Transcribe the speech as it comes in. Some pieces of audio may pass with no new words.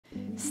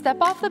Step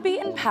off the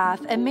beaten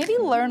path and maybe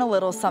learn a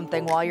little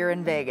something while you're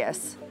in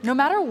Vegas. No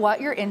matter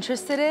what you're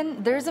interested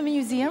in, there's a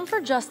museum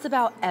for just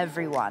about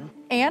everyone.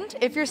 And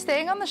if you're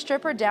staying on the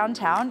Strip or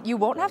downtown, you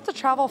won't have to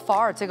travel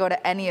far to go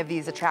to any of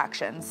these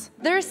attractions.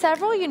 There are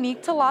several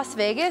unique to Las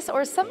Vegas,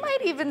 or some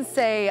might even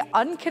say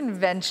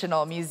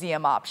unconventional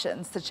museum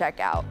options to check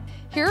out.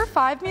 Here are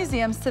 5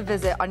 museums to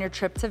visit on your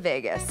trip to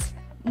Vegas.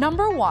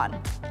 Number 1,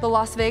 the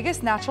Las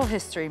Vegas Natural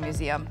History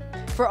Museum.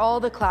 For all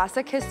the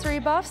classic history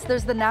buffs,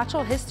 there's the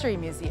Natural History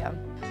Museum.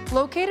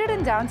 Located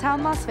in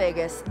downtown Las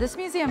Vegas, this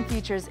museum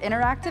features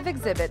interactive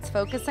exhibits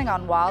focusing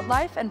on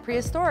wildlife and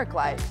prehistoric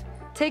life,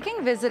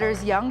 taking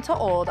visitors young to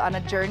old on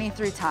a journey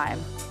through time.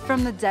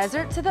 From the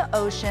desert to the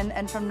ocean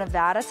and from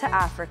Nevada to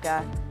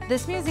Africa,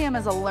 this museum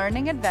is a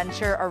learning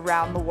adventure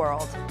around the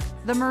world.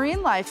 The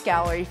Marine Life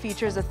Gallery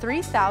features a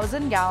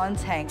 3,000-gallon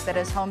tank that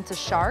is home to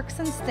sharks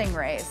and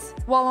stingrays,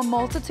 while a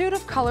multitude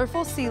of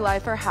colorful sea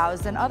life are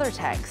housed in other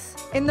tanks.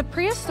 In the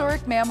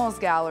Prehistoric Mammals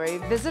Gallery,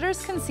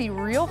 visitors can see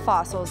real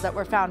fossils that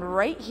were found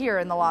right here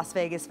in the Las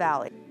Vegas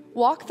Valley.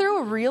 Walk through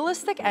a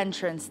realistic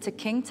entrance to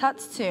King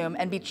Tut's tomb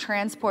and be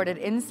transported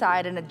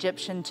inside an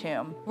Egyptian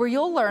tomb, where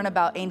you'll learn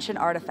about ancient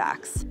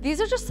artifacts.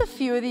 These are just a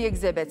few of the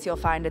exhibits you'll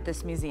find at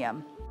this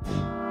museum.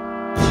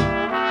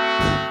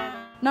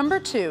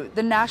 Number 2,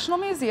 the National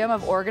Museum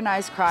of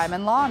Organized Crime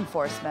and Law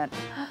Enforcement.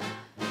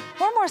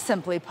 Or more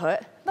simply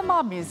put, the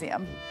Mob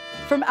Museum.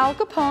 From Al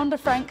Capone to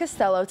Frank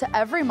Costello to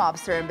every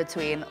mobster in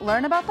between,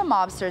 learn about the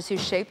mobsters who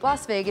shaped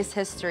Las Vegas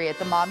history at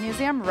the Mob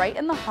Museum right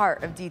in the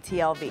heart of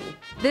DTLV.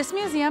 This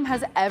museum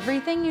has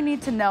everything you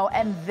need to know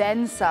and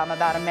then some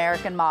about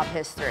American mob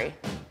history.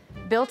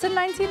 Built in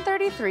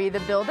 1933, the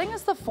building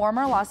is the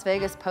former Las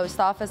Vegas post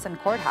office and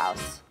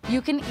courthouse.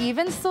 You can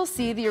even still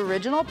see the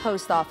original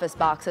post office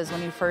boxes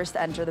when you first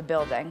enter the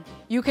building.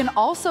 You can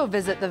also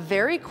visit the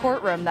very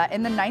courtroom that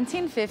in the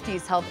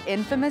 1950s held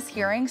infamous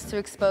hearings to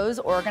expose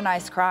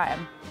organized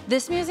crime.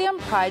 This museum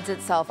prides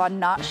itself on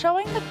not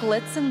showing the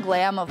glitz and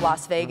glam of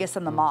Las Vegas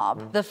and the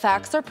mob. The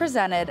facts are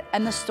presented,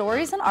 and the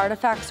stories and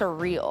artifacts are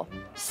real.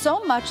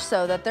 So much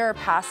so that there are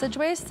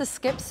passageways to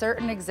skip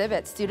certain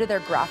exhibits due to their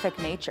graphic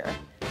nature.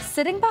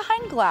 Sitting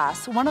behind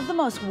glass, one of the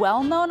most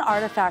well-known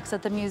artifacts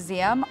at the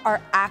museum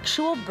are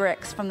actual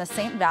bricks from the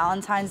St.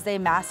 Valentine's Day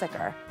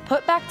Massacre,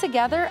 put back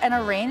together and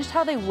arranged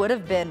how they would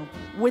have been,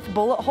 with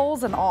bullet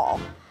holes and all.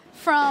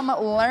 From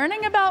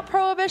learning about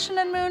Prohibition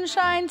and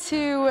moonshine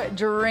to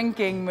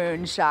drinking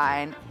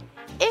moonshine.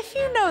 If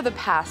you know the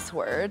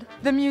password,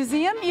 the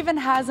museum even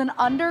has an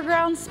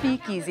underground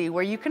speakeasy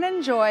where you can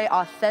enjoy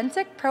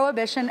authentic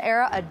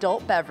Prohibition-era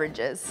adult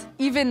beverages.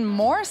 Even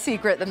more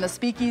secret than the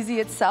speakeasy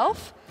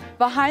itself,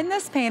 behind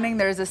this painting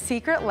there's a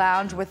secret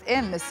lounge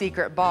within the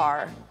secret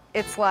bar.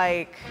 It's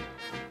like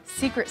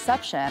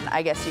secretception,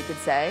 I guess you could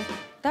say.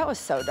 That was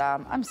so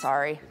dumb, I'm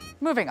sorry.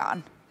 Moving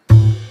on.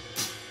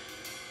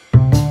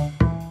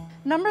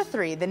 Number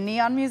 3, the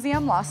Neon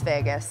Museum, Las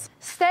Vegas.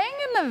 Staying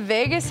in the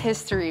Vegas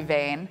history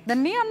vein, the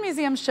Neon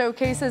Museum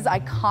showcases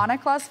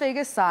iconic Las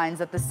Vegas signs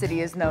that the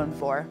city is known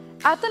for.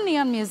 At the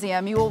Neon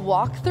Museum, you will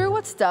walk through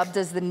what's dubbed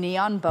as the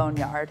Neon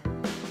Boneyard.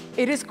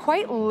 It is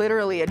quite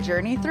literally a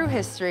journey through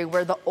history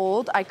where the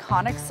old,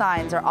 iconic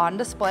signs are on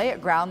display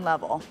at ground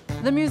level.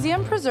 The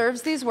museum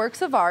preserves these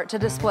works of art to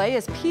display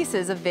as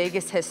pieces of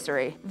Vegas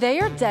history. They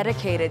are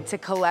dedicated to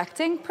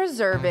collecting,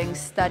 preserving,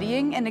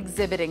 studying, and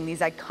exhibiting these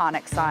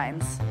iconic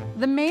signs.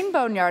 The main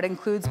boneyard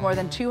includes more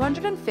than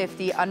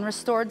 250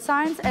 unrestored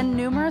signs and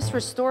numerous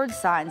restored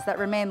signs that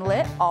remain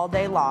lit all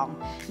day long.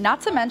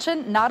 Not to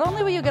mention, not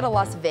only will you get a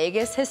Las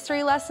Vegas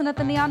history lesson at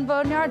the Neon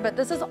Boneyard, but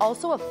this is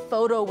also a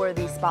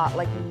photo-worthy spot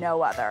like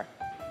no other.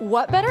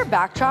 What better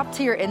backdrop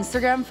to your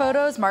Instagram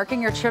photos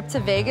marking your trip to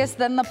Vegas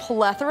than the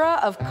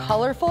plethora of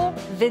colorful,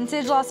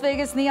 vintage Las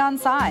Vegas neon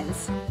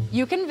signs?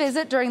 You can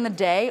visit during the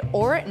day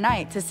or at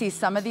night to see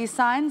some of these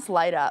signs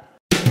light up.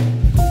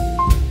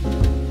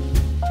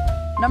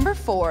 Number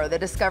 4, the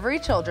Discovery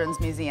Children's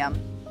Museum.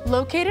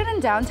 Located in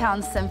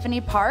downtown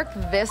Symphony Park,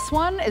 this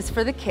one is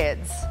for the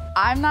kids.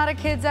 I'm not a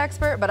kids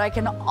expert, but I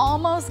can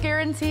almost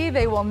guarantee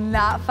they will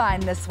not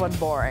find this one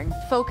boring.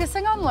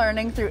 Focusing on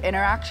learning through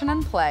interaction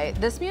and play,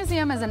 this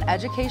museum is an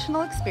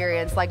educational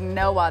experience like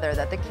no other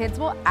that the kids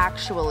will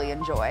actually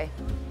enjoy.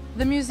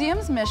 The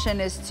museum's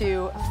mission is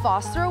to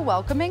foster a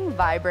welcoming,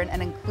 vibrant,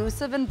 and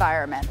inclusive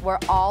environment where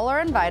all are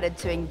invited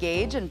to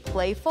engage in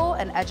playful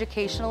and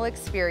educational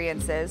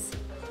experiences.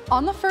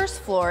 On the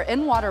first floor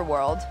in Water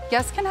World,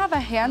 guests can have a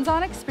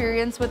hands-on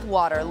experience with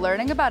water,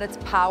 learning about its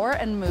power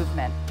and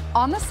movement.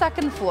 On the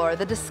second floor,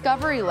 the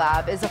Discovery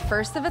Lab is a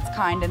first of its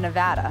kind in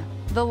Nevada.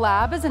 The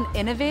lab is an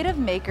innovative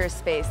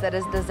makerspace that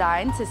is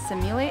designed to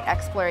simulate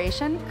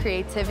exploration,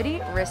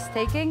 creativity,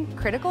 risk-taking,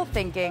 critical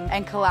thinking,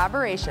 and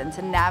collaboration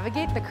to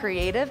navigate the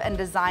creative and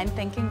design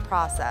thinking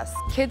process.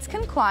 Kids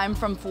can climb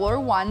from floor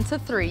 1 to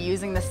 3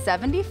 using the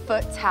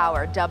 70-foot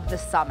tower dubbed the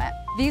Summit.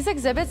 These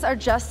exhibits are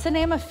just to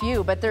name a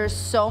few, but there is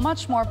so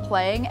much more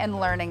playing and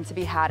learning to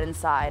be had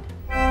inside.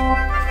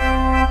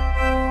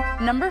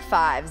 Number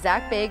 5,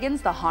 Zach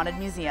Bagans' The Haunted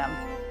Museum.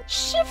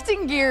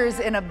 Shifting gears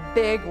in a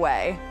big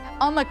way.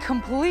 On the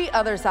complete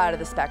other side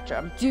of the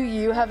spectrum, do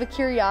you have a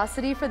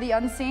curiosity for the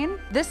unseen?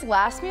 This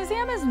last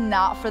museum is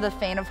not for the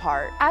faint of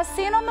heart. As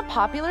seen on the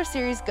popular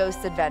series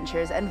Ghost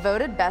Adventures and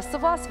voted Best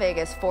of Las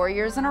Vegas 4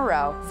 years in a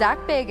row, Zach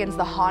Bagans'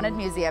 The Haunted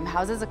Museum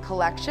houses a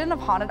collection of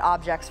haunted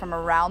objects from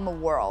around the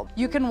world.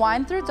 You can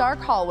wind through dark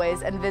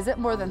hallways and visit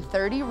more than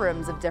 30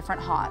 rooms of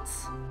different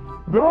haunts.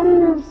 That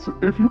is,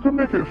 if you can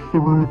make it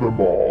through them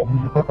all.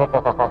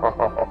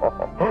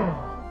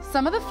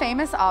 Some of the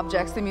famous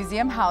objects the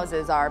museum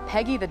houses are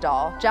Peggy the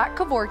doll, Jack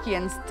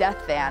Kevorkian's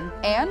death van,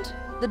 and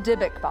the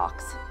Dybbuk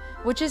box,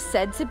 which is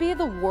said to be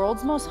the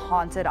world's most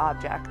haunted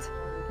object.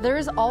 There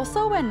is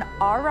also an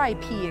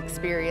RIP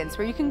experience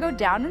where you can go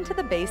down into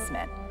the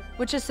basement,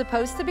 which is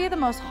supposed to be the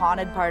most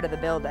haunted part of the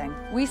building.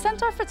 We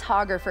sent our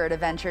photographer to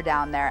venture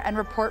down there and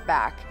report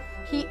back.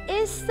 He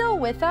is still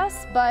with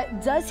us,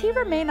 but does he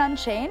remain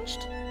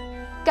unchanged?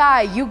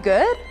 Guy, you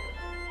good?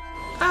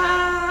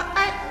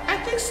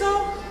 I think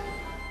so.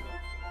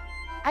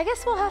 I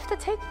guess we'll have to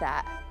take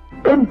that.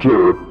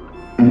 Enter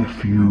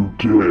if you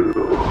dare.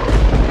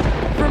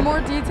 For more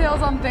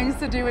details on things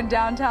to do in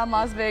downtown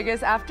Las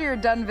Vegas after you're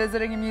done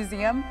visiting a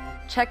museum,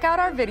 check out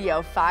our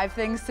video, 5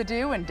 Things to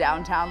Do in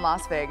Downtown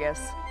Las Vegas.